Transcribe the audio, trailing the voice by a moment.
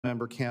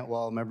Member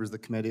Cantwell, members of the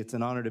committee. It's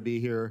an honor to be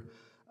here.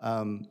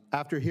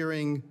 After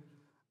hearing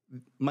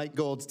Mike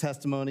Gold's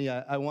testimony,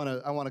 I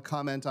want to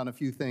comment on a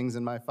few things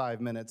in my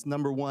 5 minutes.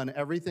 Number one,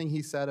 everything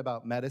he said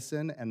about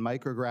medicine and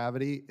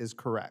microgravity is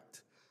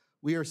correct.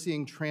 We are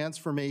seeing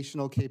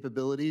transformational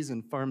capabilities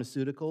in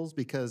pharmaceuticals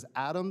because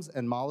atoms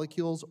and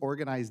molecules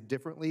organize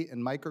differently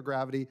in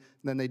microgravity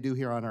than they do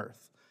here on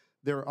Earth.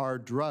 There are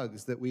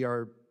drugs that we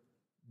are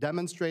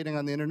demonstrating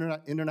on the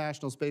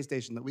International Space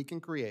Station that we can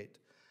create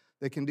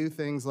that can do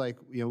things like,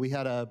 we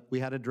had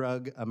a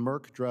drug, a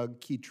Merck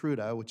drug,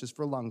 Keytruda, which is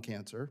for lung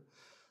cancer,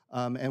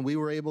 and we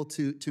were able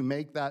to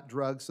make that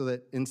drug so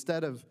that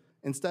instead of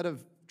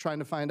trying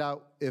to find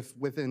out if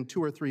within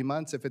 2 or 3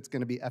 months if it's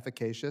going to be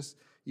efficacious,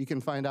 you can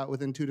find out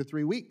within 2 to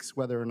 3 weeks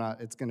whether or not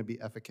it's going to be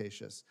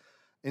efficacious.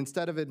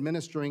 Instead of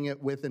administering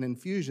it with an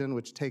infusion,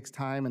 which takes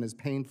time and is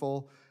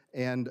painful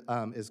and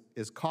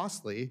is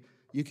costly,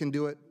 you can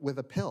do it with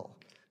a pill.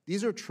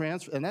 These are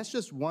and that's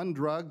just one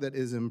drug that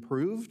is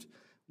improved.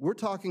 We're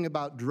talking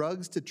about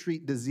drugs to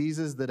treat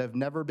diseases that have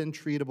never been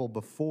treatable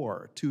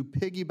before. To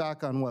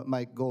piggyback on what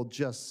Mike Gold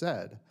just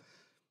said,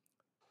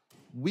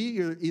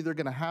 we are either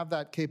going to have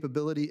that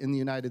capability in the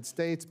United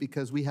States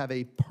because we have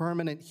a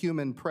permanent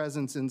human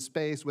presence in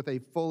space with a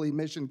fully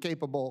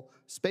mission-capable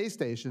space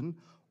station,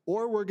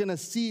 or we're going to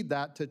cede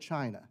that to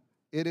China.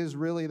 It is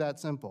really that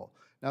simple.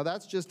 Now,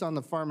 that's just on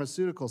the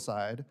pharmaceutical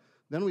side.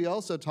 Then we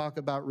also talk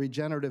about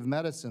regenerative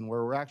medicine,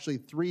 where we're actually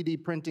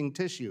 3D printing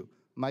tissue.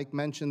 Mike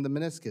mentioned the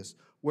meniscus,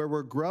 where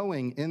we're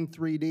growing in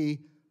 3D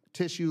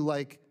tissue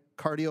like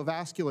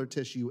cardiovascular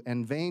tissue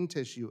and vein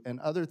tissue and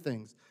other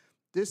things.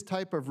 This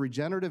type of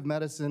regenerative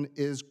medicine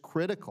is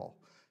critical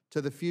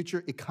to the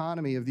future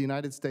economy of the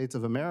United States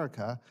of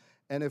America.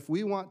 And if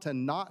we want to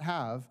not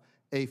have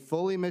a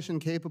fully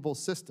mission-capable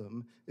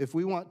system, if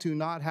we want to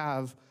not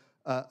have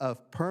a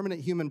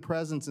permanent human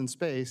presence in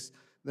space,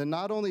 then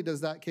not only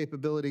does that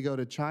capability go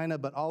to China,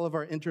 but all of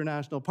our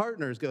international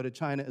partners go to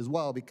China as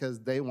well because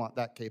they want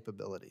that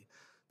capability.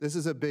 This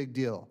is a big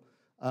deal.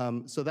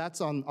 So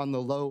that's on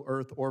the low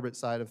Earth orbit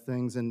side of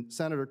things. And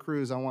Senator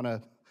Cruz,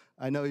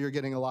 I know you're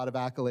getting a lot of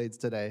accolades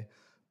today,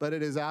 but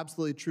it is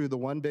absolutely true. The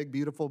One Big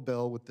Beautiful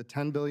Bill with the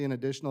 $10 billion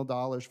additional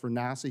dollars for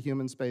NASA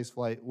human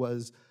spaceflight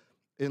was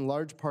in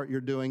large part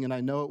your doing, and I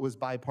know it was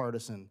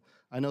bipartisan.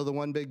 I know the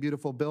One Big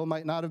Beautiful Bill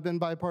might not have been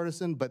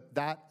bipartisan, but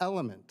that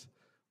element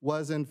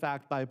was in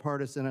fact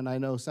bipartisan, and I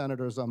know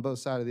senators on both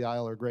sides of the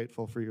aisle are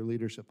grateful for your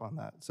leadership on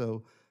that.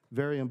 So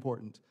very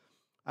important.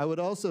 I would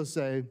also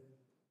say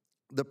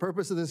the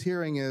purpose of this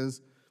hearing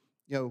is,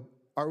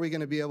 are we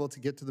going to be able to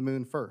get to the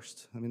moon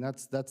first? I mean,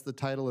 that's the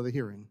title of the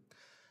hearing.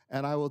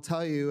 And I will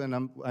tell you,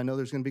 and I know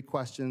there's going to be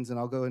questions, and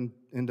I'll go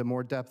into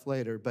more depth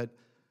later, but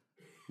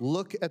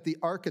look at the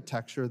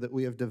architecture that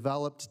we have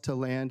developed to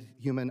land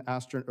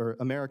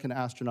American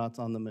astronauts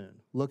on the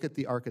moon. Look at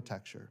the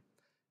architecture.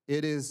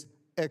 It is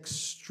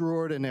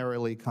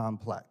extraordinarily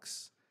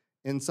complex.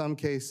 In some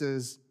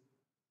cases,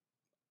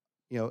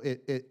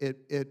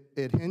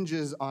 it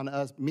hinges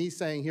on me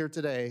saying here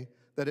today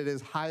that it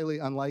is highly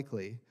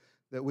unlikely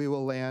that we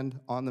will land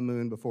on the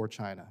moon before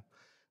China.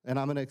 And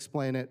I'm going to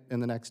explain it in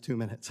the next 2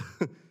 minutes.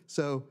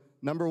 So,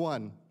 number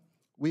one,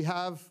 we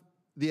have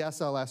the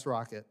SLS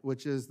rocket,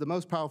 which is the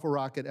most powerful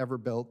rocket ever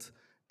built.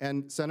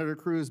 And Senator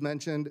Cruz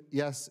mentioned,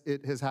 yes,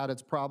 it has had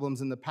its problems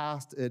in the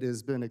past. It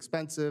has been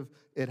expensive.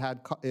 It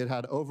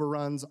had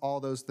overruns, all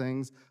those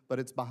things. But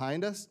it's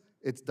behind us.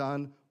 It's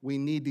done. We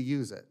need to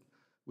use it.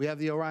 We have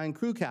the Orion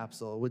Crew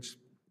Capsule, which,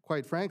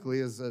 quite frankly,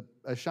 is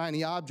a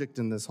shiny object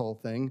in this whole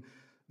thing.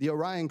 The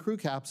Orion Crew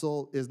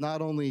Capsule is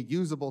not only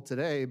usable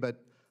today,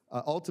 but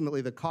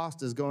ultimately the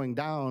cost is going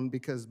down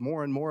because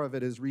more and more of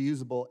it is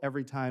reusable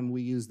every time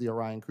we use the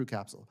Orion Crew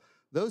Capsule.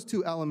 Those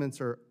two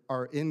elements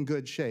are in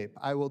good shape.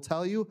 I will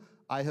tell you,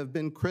 I have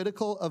been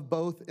critical of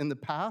both in the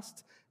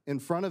past, in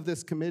front of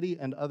this committee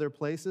and other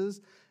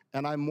places,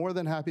 and I'm more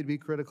than happy to be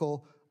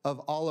critical of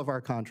all of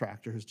our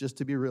contractors, just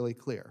to be really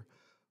clear.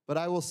 But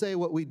I will say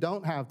what we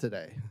don't have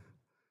today.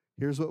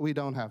 Here's what we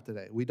don't have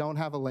today. We don't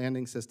have a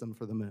landing system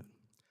for the moon.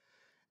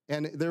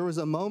 And there was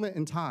a moment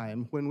in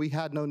time when we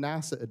had no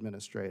NASA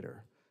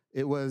administrator.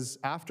 It was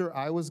after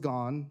I was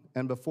gone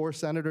and before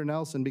Senator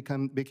Nelson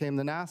became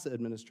the NASA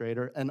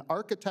administrator, an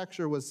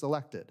architecture was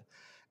selected.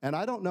 And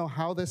I don't know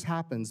how this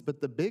happens,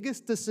 but the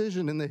biggest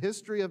decision in the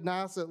history of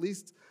NASA, at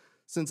least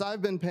since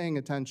I've been paying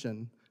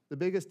attention, the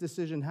biggest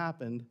decision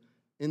happened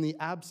in the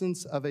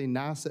absence of a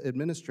NASA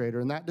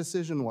administrator. And that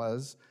decision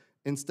was,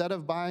 instead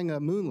of buying a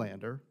moon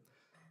lander,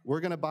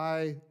 we're going to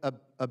buy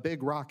a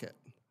big rocket.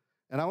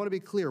 And I want to be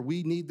clear,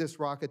 we need this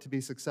rocket to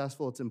be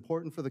successful. It's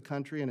important for the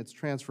country and it's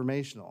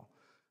transformational.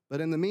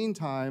 But in the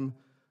meantime,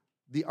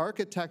 the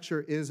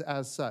architecture is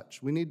as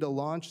such. We need to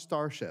launch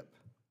Starship.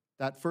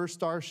 That first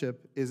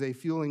Starship is a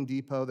fueling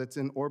depot that's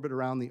in orbit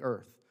around the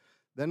Earth.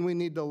 Then we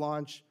need to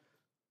launch,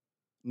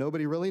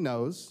 nobody really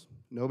knows,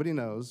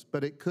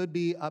 but it could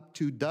be up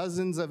to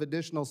dozens of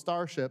additional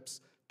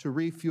Starships to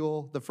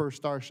refuel the first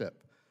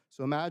Starship.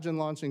 So imagine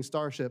launching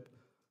Starship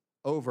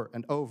over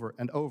and over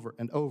and over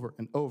and over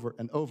and over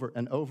and over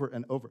and over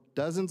and over,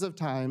 dozens of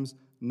times,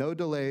 no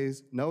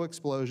delays, no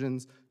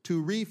explosions,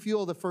 to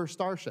refuel the first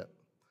Starship.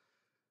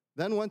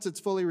 Then once it's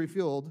fully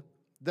refueled,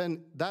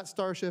 then that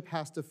Starship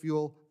has to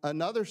fuel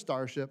another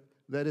Starship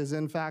that is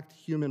in fact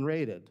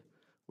human-rated,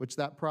 which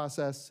that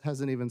process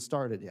hasn't even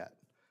started yet.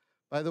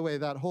 By the way,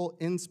 that whole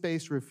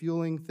in-space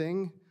refueling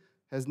thing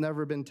has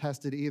never been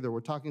tested either. We're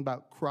talking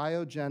about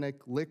cryogenic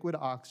liquid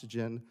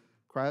oxygen,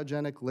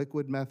 cryogenic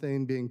liquid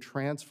methane being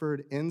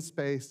transferred in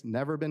space,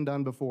 never been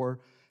done before,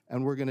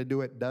 and we're gonna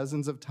do it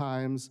dozens of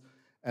times,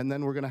 and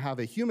then we're gonna have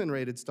a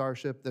human-rated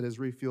Starship that is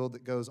refueled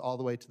that goes all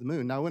the way to the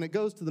moon. Now, when it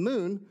goes to the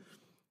moon,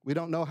 we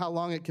don't know how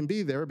long it can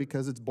be there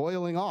because it's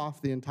boiling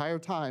off the entire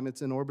time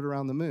it's in orbit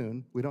around the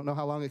moon. We don't know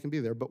how long it can be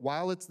there, but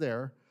while it's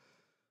there,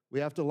 we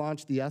have to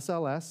launch the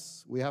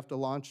SLS, we have to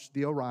launch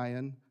the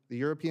Orion, the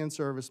European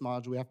Service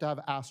Module, we have to have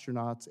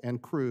astronauts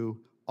and crew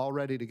all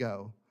ready to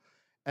go.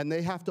 And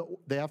they have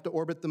to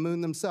orbit the moon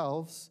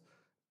themselves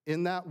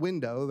in that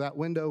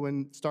window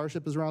when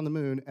Starship is around the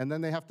moon, and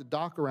then they have to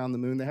dock around the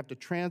moon. They have to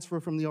transfer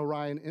from the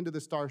Orion into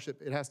the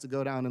Starship. It has to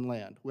go down and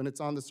land. When it's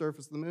on the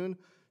surface of the moon,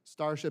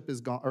 Starship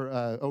is gone, or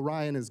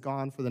Orion is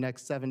gone for the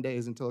next 7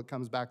 days until it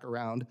comes back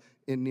around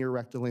in near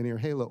rectilinear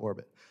halo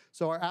orbit.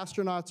 So our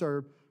astronauts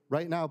are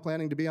right now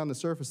planning to be on the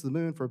surface of the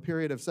moon for a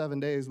period of 7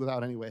 days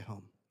without any way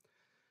home.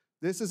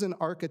 This is an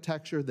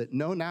architecture that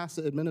no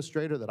NASA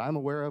administrator that I'm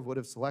aware of would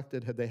have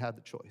selected had they had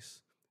the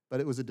choice.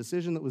 But it was a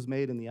decision that was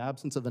made in the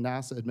absence of a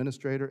NASA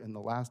administrator in the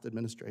last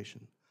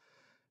administration.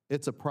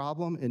 It's a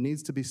problem, it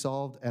needs to be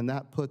solved, and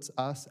that puts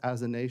us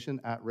as a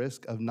nation at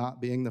risk of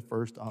not being the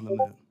first on the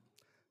moon.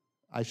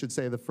 I should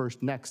say the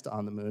first next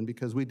on the moon,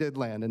 because we did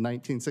land in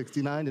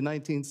 1969 to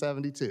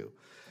 1972.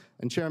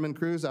 And Chairman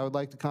Cruz, I would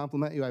like to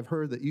compliment you. I've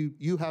heard that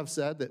you have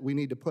said that we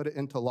need to put it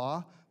into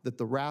law, that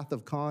The Wrath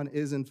of Khan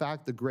is in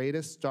fact the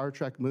greatest Star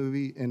Trek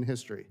movie in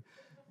history.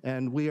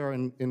 And we are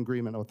in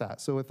agreement with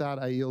that. So with that,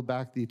 I yield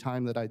back the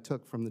time that I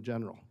took from the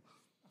general.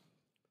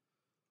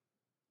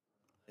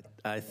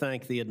 I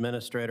thank the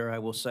administrator. I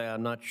will say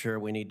I'm not sure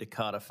we need to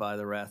codify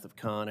the Wrath of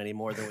Khan any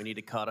more than we need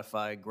to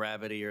codify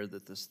gravity or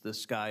that the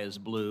sky is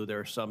blue. There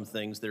are some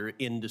things that are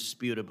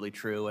indisputably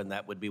true, and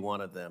that would be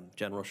one of them.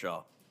 General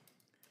Shaw.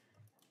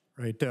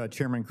 Right,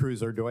 Chairman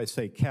Cruz, or do I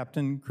say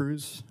Captain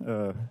Cruz?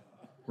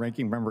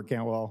 Ranking Member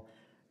Cantwell,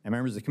 and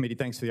members of the committee,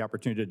 thanks for the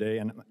opportunity today.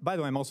 And by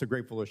the way, I'm also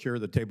grateful to share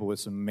the table with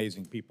some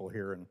amazing people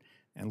here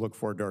and look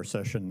forward to our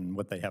session and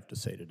what they have to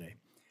say today.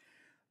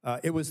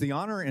 It was the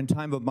honor and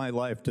time of my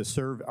life to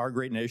serve our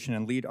great nation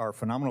and lead our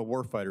phenomenal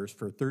warfighters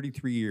for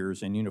 33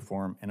 years in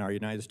uniform in our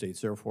United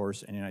States Air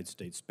Force and United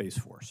States Space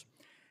Force.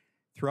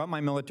 Throughout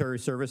my military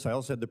service, I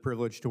also had the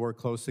privilege to work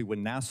closely with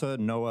NASA,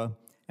 NOAA,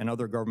 and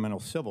other governmental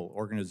civil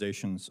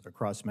organizations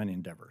across many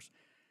endeavors.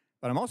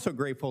 But I'm also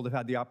grateful to have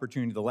had the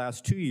opportunity the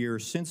last 2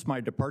 years since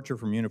my departure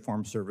from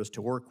uniformed service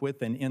to work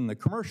with and in the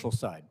commercial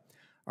side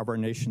of our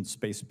nation's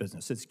space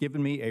business. It's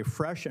given me a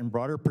fresh and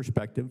broader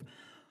perspective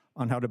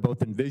on how to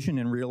both envision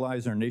and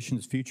realize our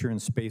nation's future in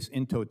space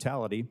in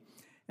totality,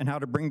 and how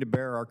to bring to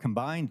bear our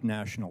combined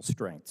national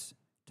strengths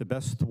to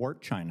best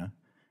thwart China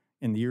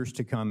in the years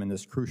to come in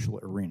this crucial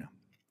arena.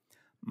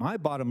 My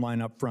bottom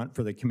line up front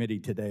for the committee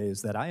today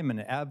is that I am an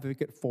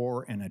advocate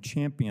for and a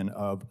champion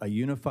of a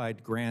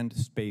unified grand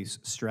space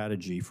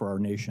strategy for our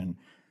nation,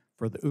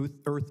 for the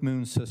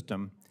Earth-Moon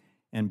system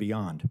and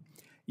beyond.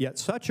 Yet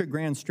such a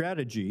grand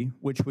strategy,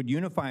 which would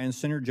unify and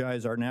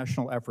synergize our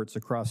national efforts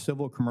across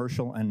civil,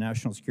 commercial, and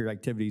national security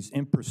activities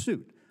in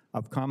pursuit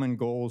of common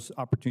goals,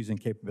 opportunities,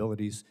 and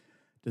capabilities,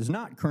 does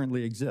not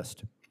currently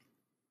exist.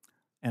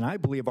 And I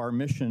believe our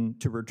mission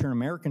to return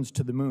Americans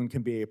to the moon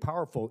can be a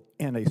powerful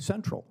and a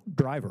central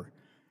driver,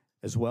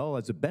 as well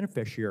as a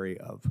beneficiary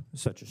of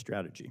such a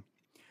strategy.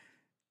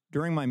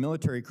 During my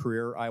military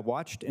career, I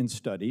watched and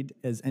studied,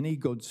 as any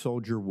good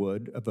soldier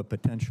would of a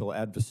potential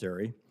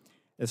adversary,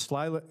 as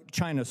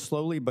China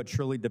slowly but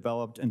surely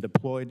developed and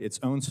deployed its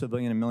own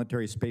civilian and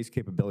military space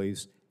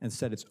capabilities and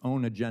set its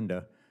own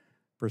agenda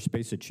for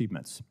space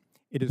achievements.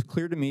 It is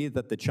clear to me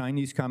that the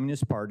Chinese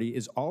Communist Party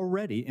is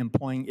already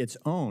employing its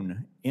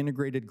own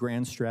integrated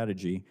grand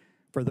strategy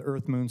for the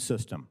Earth-Moon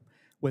system,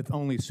 with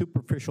only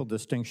superficial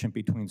distinction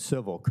between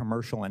civil,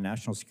 commercial, and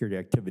national security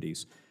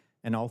activities,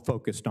 and all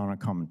focused on a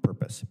common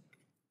purpose.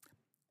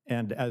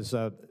 And as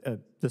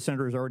the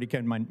senator has already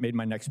made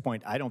my next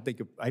point, I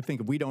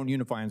think if we don't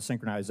unify and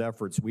synchronize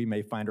efforts, we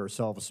may find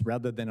ourselves,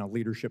 rather than a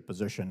leadership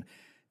position,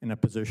 in a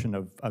position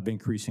of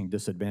increasing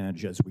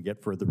disadvantage as we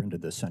get further into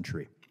this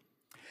century.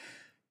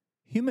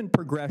 Human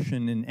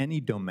progression in any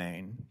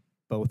domain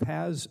both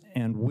has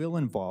and will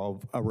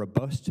involve a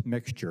robust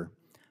mixture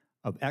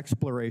of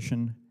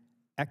exploration,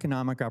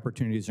 economic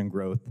opportunities and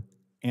growth,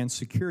 and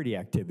security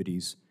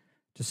activities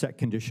to set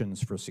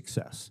conditions for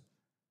success.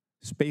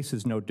 Space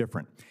is no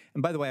different.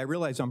 And by the way, I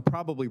realize I'm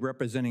probably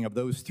representing of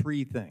those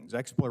three things,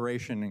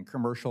 exploration and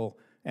commercial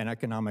and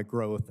economic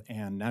growth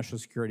and national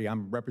security.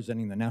 I'm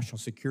representing the national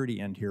security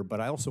end here, but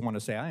I also want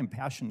to say I am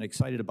passionate and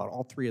excited about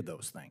all three of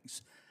those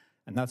things.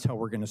 And that's how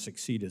we're going to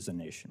succeed as a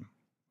nation.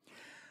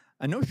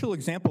 A notional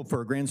example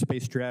for a grand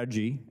space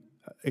strategy,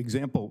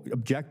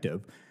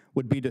 objective,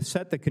 would be to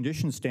set the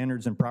conditions,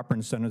 standards, and proper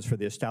incentives for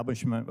the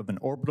establishment of an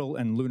orbital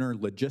and lunar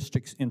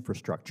logistics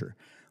infrastructure,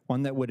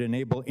 one that would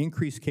enable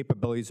increased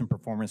capabilities and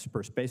performance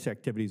for space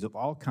activities of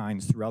all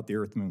kinds throughout the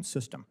Earth-Moon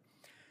system.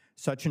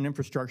 Such an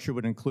infrastructure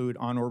would include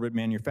on-orbit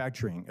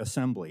manufacturing,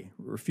 assembly,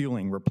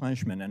 refueling,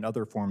 replenishment, and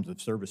other forms of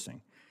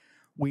servicing.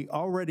 We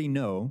already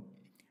know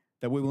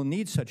that we will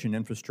need such an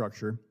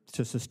infrastructure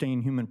to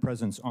sustain human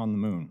presence on the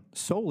moon,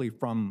 solely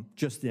from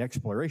just the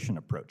exploration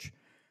approach.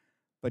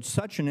 But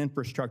such an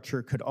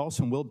infrastructure could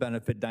also and will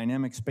benefit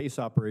dynamic space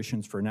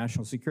operations for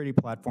national security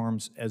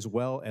platforms as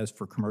well as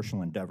for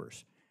commercial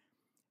endeavors.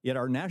 Yet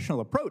our national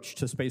approach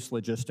to space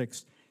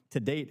logistics to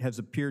date has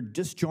appeared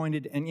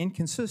disjointed and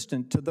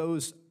inconsistent to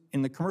those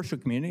in the commercial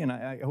community, and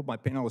I hope my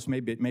panelists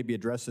maybe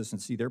address this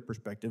and see their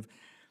perspective,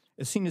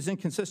 is seen as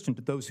inconsistent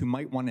to those who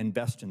might want to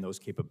invest in those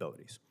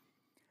capabilities.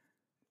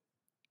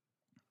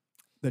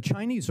 The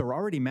Chinese are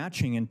already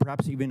matching and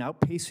perhaps even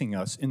outpacing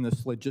us in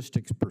this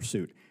logistics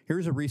pursuit.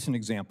 Here's a recent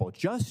example.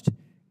 Just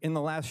in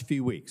the last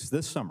few weeks,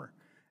 this summer,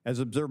 as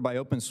observed by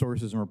open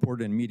sources and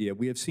reported in media,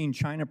 we have seen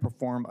China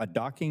perform a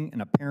docking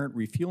and apparent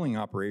refueling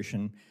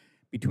operation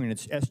between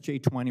its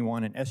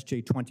SJ-21 and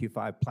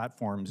SJ-25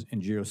 platforms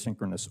in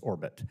geosynchronous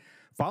orbit.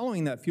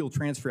 Following that fuel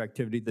transfer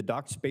activity, the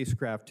docked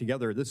spacecraft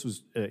together, this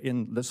was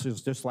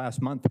just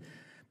last month,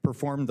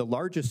 performed the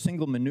largest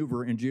single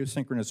maneuver in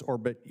geosynchronous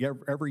orbit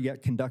ever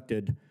yet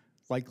conducted,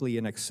 likely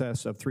in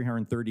excess of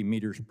 330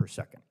 meters per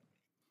second.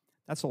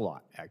 That's a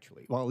lot,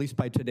 actually. Well, at least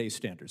by today's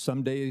standards.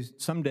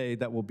 Someday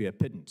that will be a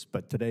pittance,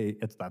 but today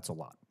that's a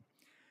lot.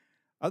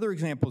 Other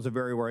examples of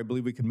area where I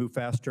believe we can move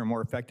faster and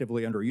more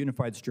effectively under a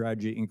unified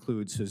strategy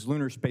include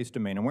cislunar space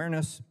domain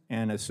awareness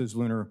and a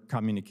cislunar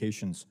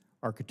communications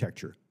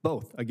architecture,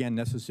 both, again,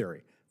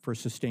 necessary for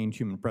sustained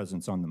human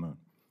presence on the moon.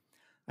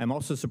 I'm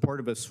also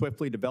supportive of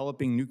swiftly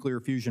developing nuclear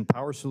fusion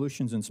power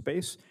solutions in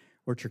space,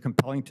 which are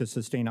compelling to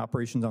sustain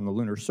operations on the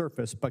lunar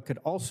surface, but could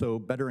also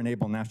better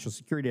enable national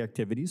security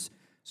activities,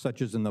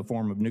 such as in the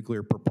form of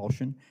nuclear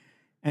propulsion,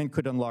 and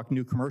could unlock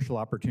new commercial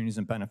opportunities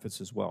and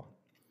benefits as well.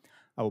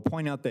 I will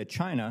point out that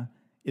China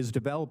is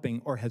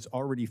developing or has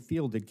already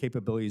fielded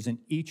capabilities in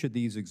each of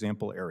these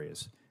example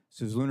areas: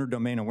 cislunar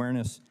domain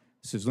awareness,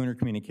 cislunar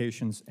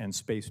communications, and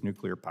space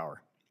nuclear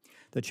power.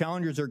 The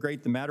challenges are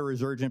great, the matter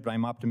is urgent, but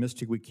I'm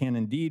optimistic we can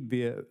indeed,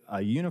 via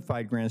a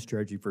unified grand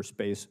strategy for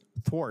space,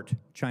 thwart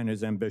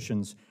China's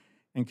ambitions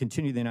and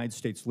continue the United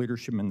States'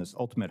 leadership in this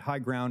ultimate high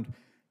ground.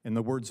 In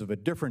the words of a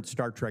different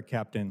Star Trek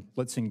captain,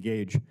 let's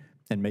engage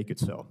and make it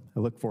so. I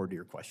look forward to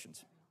your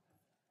questions.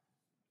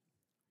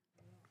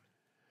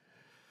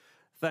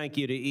 Thank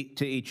you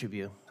to each of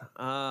you.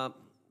 Mr.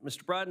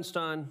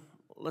 Bridenstine,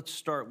 let's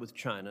start with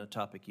China, a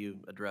topic you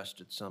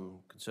addressed at some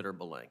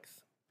considerable length.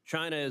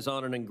 China is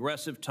on an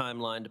aggressive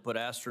timeline to put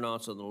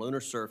astronauts on the lunar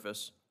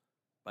surface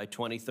by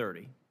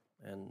 2030,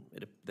 and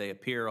they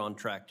appear on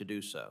track to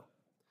do so.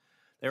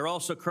 They're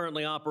also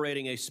currently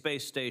operating a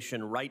space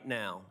station right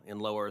now in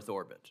low Earth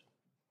orbit.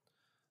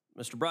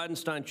 Mr.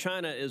 Bridenstine,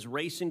 China is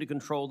racing to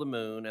control the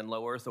moon and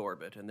low Earth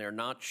orbit, and they're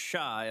not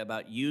shy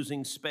about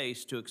using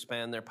space to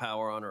expand their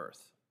power on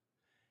Earth.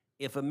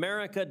 If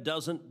America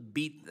doesn't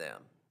beat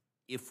them,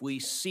 if we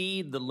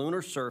cede the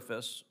lunar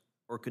surface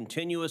or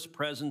continuous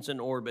presence in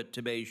orbit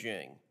to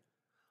Beijing,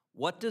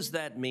 what does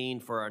that mean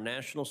for our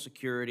national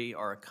security,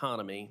 our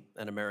economy,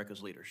 and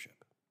America's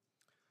leadership?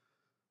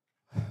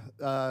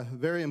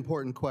 Very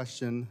important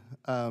question.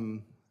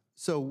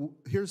 So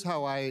here's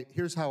how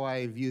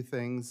I view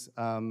things,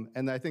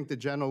 and I think the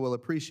general will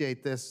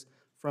appreciate this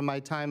from my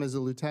time as a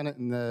lieutenant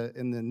in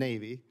the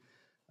Navy.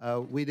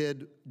 We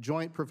did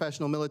joint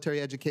professional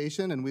military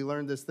education, and we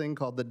learned this thing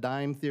called the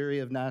DIME theory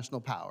of national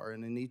power.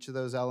 And in each of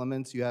those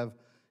elements, you have,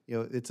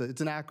 it's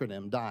an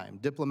acronym, DIME: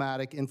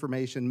 diplomatic,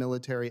 information,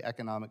 military,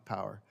 economic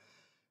power.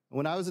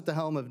 When I was at the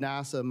helm of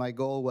NASA, my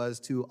goal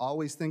was to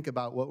always think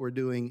about what we're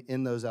doing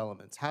in those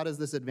elements. How does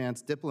this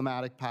advance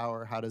diplomatic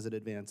power? How does it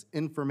advance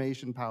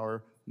information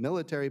power,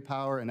 military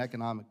power, and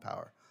economic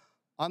power?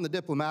 On the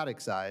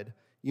diplomatic side,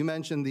 you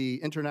mentioned the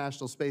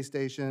International Space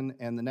Station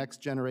and the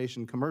next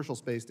generation commercial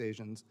space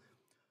stations.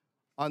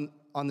 On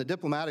the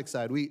diplomatic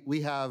side,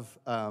 we have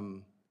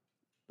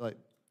like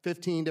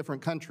 15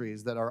 different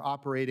countries that are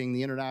operating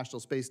the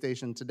International Space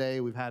Station today.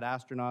 We've had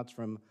astronauts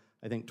from,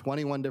 I think,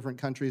 21 different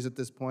countries at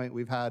this point.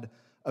 We've had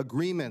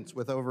agreements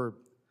with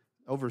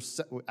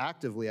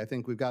actively, I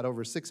think we've got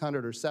over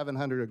 600 or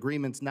 700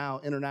 agreements now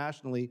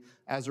internationally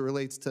as it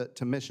relates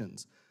to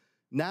missions.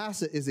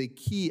 NASA is a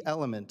key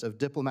element of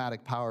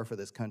diplomatic power for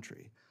this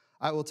country.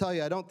 I will tell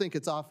you, I don't think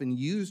it's often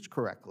used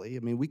correctly. I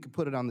mean, we could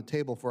put it on the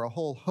table for a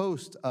whole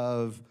host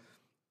of,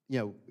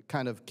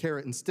 kind of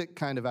carrot and stick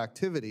kind of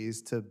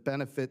activities to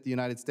benefit the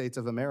United States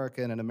of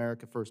America and an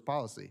America First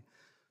policy.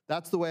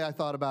 That's the way I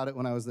thought about it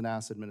when I was the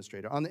NASA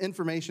administrator. On the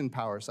information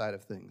power side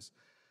of things,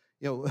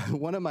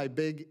 one of my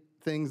big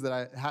things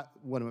that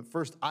one of my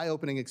first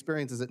eye-opening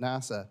experiences at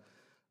NASA,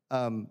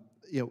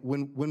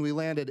 when we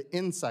landed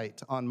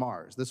InSight on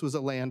Mars, this was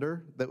a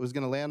lander that was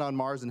going to land on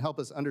Mars and help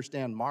us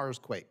understand Mars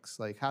quakes.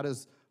 Like, how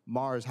is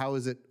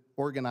it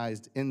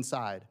organized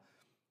inside?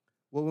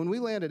 Well, when we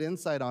landed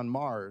InSight on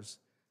Mars,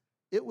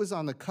 it was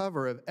on the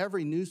cover of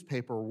every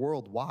newspaper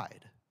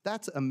worldwide.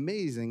 That's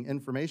amazing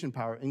information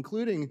power,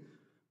 including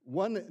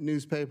one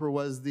newspaper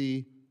was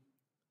the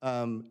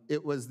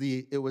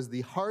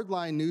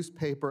hardline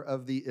newspaper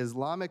of the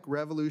Islamic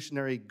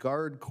Revolutionary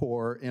Guard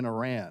Corps in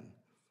Iran.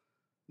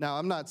 Now,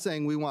 I'm not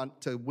saying we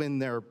want to win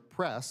their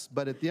press,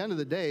 but at the end of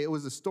the day, it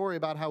was a story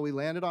about how we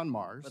landed on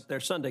Mars. But their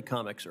Sunday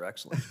comics are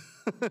excellent.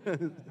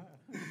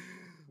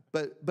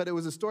 But it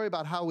was a story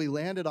about how we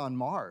landed on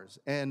Mars,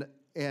 and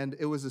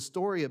it was a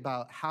story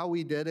about how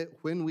we did it,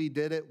 when we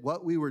did it,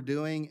 what we were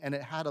doing, and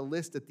it had a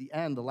list at the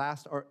end. The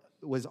last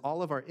was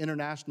all of our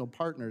international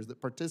partners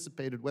that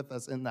participated with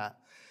us in that.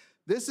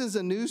 This is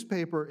a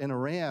newspaper in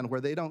Iran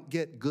where they don't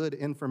get good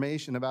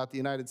information about the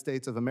United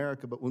States of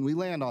America, but when we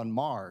land on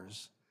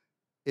Mars,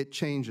 it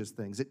changes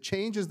things. It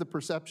changes the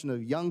perception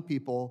of young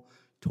people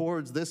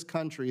towards this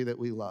country that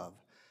we love.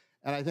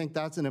 And I think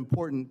that's an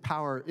important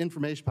power,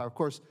 information power. Of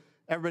course,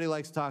 everybody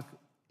likes to talk,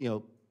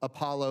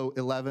 Apollo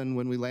 11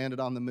 when we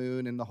landed on the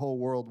moon and the whole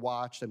world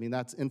watched. I mean,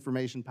 that's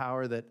information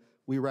power that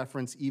we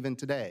reference even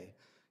today.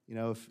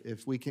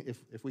 If we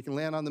can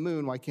land on the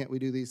moon, why can't we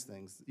do these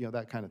things?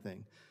 That kind of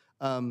thing.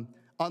 On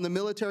the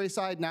military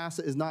side,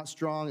 NASA is not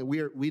strong.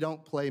 We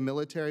don't play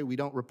military. We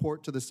don't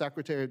report to the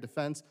Secretary of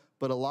Defense.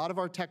 But a lot of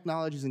our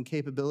technologies and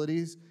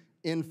capabilities,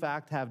 in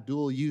fact, have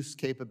dual use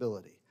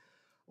capability.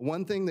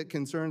 One thing that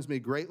concerns me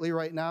greatly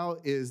right now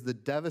is the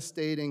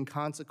devastating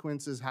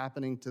consequences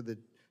happening to the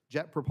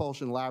Jet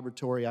Propulsion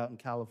Laboratory out in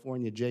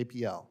California,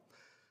 JPL.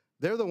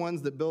 They're the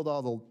ones that build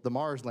all the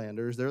Mars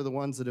landers. They're the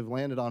ones that have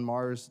landed on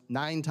Mars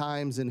 9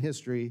 times in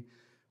history.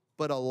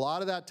 But a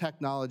lot of that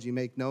technology,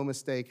 make no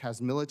mistake,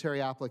 has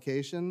military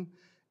application,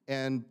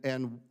 and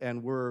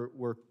we're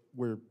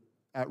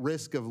at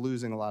risk of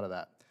losing a lot of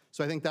that.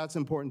 So I think that's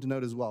important to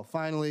note as well.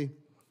 Finally,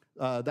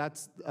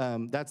 that's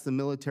the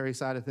military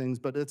side of things,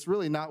 but it's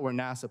really not where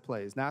NASA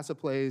plays. NASA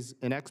plays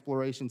in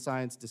exploration,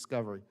 science,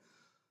 discovery.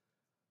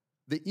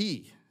 The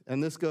E,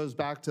 and this goes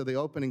back to the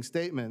opening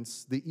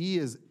statements, the E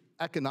is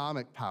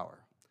economic power.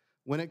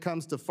 When it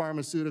comes to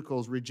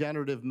pharmaceuticals,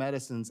 regenerative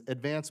medicines,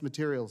 advanced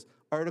materials,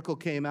 article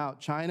came out,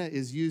 China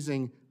is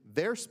using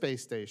their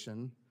space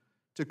station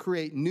to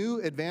create new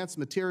advanced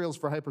materials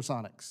for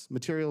hypersonics,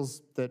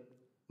 materials that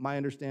my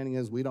understanding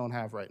is we don't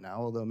have right now,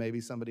 although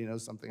maybe somebody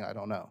knows something I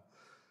don't know.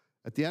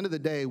 At the end of the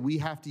day, we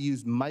have to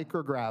use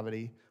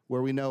microgravity,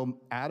 where we know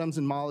atoms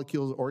and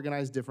molecules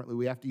organize differently.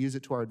 We have to use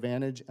it to our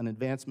advantage, and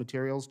advanced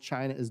materials,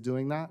 China is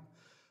doing that.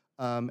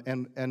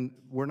 And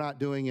we're not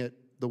doing it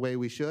the way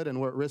we should,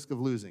 and we're at risk of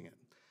losing it.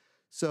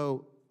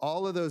 So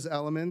all of those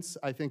elements,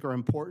 I think, are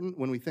important.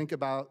 When we think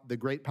about the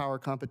great power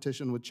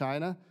competition with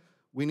China,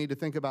 we need to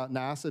think about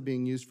NASA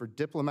being used for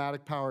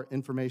diplomatic power,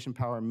 information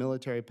power,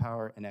 military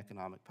power, and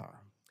economic power.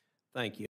 Thank you.